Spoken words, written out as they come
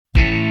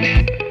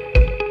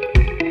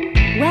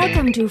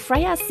Welcome to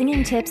Freya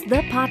Singing Tips,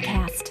 the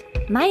podcast.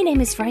 My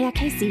name is Freya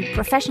Casey,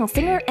 professional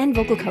singer and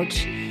vocal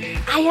coach.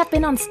 I have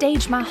been on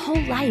stage my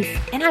whole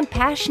life, and I'm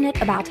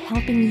passionate about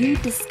helping you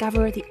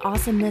discover the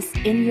awesomeness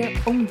in your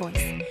own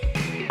voice.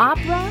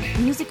 Opera,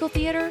 musical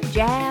theater,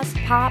 jazz,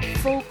 pop,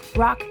 folk,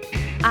 rock,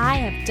 I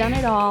have done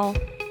it all.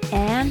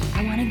 And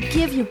I want to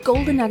give you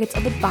golden nuggets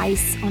of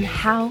advice on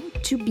how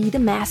to be the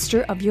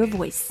master of your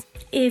voice.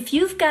 If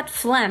you've got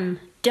phlegm,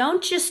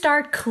 don't just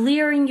start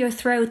clearing your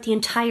throat the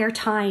entire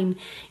time.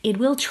 It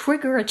will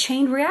trigger a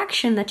chain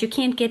reaction that you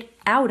can't get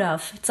out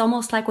of. It's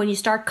almost like when you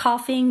start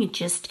coughing, it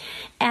just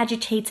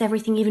agitates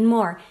everything even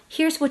more.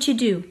 Here's what you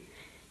do.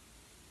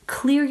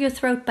 Clear your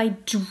throat by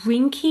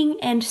drinking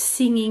and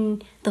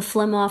singing the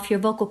phlegm off your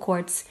vocal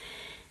cords.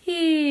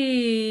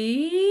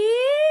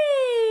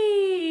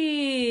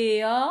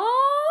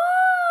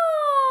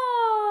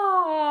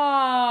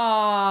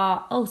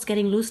 Oh, it's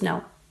getting loose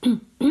now.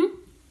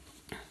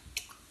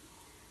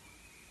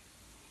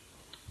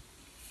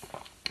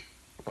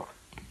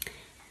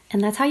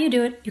 And that's how you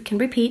do it. You can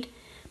repeat,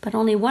 but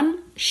only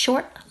one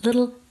short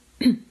little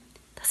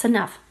that's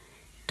enough.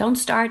 Don't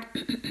start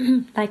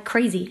like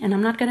crazy. And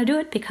I'm not going to do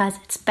it because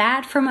it's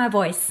bad for my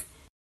voice.